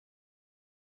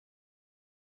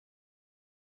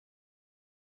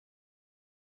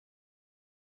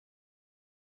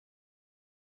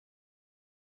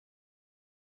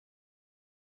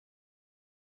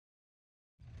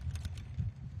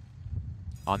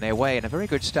on their way, and a very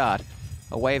good start.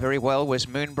 Away very well was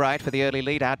Moonbright for the early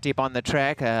lead, out deep on the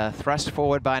track. Thrust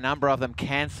forward by a number of them.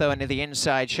 Cantho into the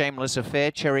inside, Shameless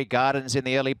Affair. Cherry Gardens in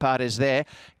the early part is there.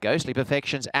 Ghostly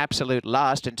Perfection's absolute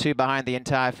last, and two behind the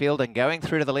entire field. And going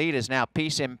through to the lead is now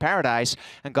Peace in Paradise,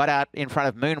 and got out in front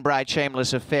of Moonbright,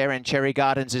 Shameless Affair, and Cherry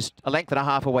Gardens is a length and a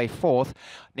half away fourth.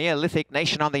 Neolithic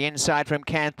Nation on the inside from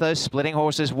Cantho. Splitting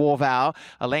Horses, War Vow.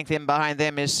 A length in behind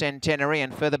them is Centenary,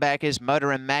 and further back is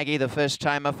Motor and Maggie, the first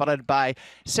timer, followed by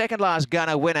second last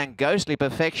Gunner Win, and Ghostly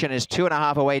Perfection is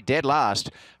 2.5 away dead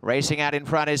last. Racing out in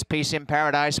front is Peace in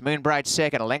Paradise. Moonbright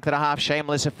second, a length and a half.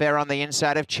 Shameless Affair on the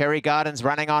inside of Cherry Gardens,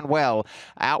 running on well.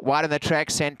 Out wide on the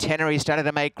track, Centenary started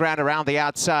to make ground around the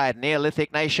outside.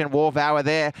 Neolithic Nation, War Vow are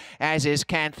there, as is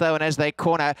Cantho, and as they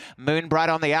corner, Moonbright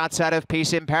on the outside of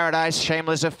Peace in Paradise,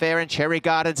 Shameless Affair and Cherry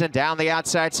Gardens, and down the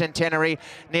outside Centenary.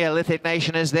 Neolithic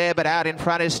Nation is there, but out in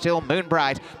front is still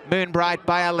Moonbright. Moonbright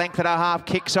by a length and a half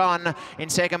kicks on. In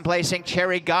second placing,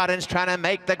 Cherry Gardens trying to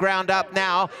make the ground up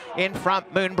now. In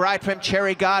front, Moonbright from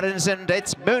Cherry Gardens, and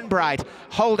it's Moonbright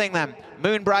holding them.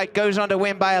 Moonbright goes on to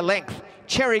win by a length.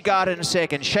 Cherry Gardens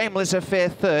second, Shameless Affair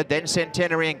third, then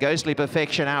Centenary and Ghostly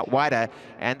Perfection out wider,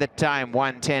 and the time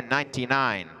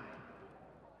 1:10.99.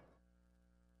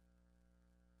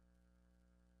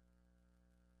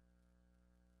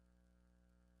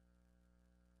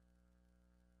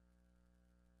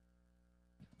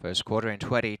 First quarter in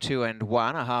 22 and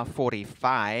 1, a half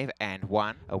 45 and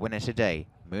 1. A winner today,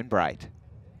 Moonbright.